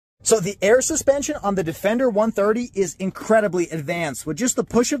So the air suspension on the Defender 130 is incredibly advanced. With just the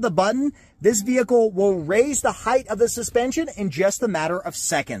push of the button, this vehicle will raise the height of the suspension in just a matter of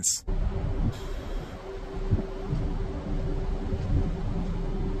seconds.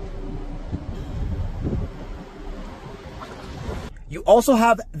 You also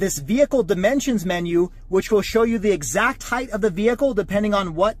have this vehicle dimensions menu, which will show you the exact height of the vehicle depending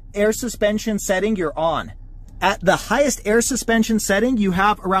on what air suspension setting you're on. At the highest air suspension setting, you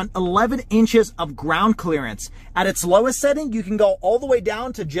have around 11 inches of ground clearance. At its lowest setting, you can go all the way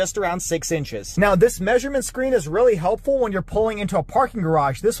down to just around 6 inches. Now, this measurement screen is really helpful when you're pulling into a parking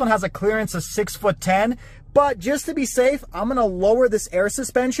garage. This one has a clearance of 6'10", but just to be safe, I'm gonna lower this air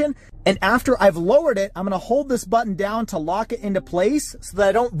suspension. And after I've lowered it, I'm gonna hold this button down to lock it into place so that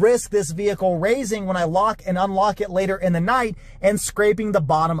I don't risk this vehicle raising when I lock and unlock it later in the night and scraping the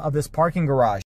bottom of this parking garage.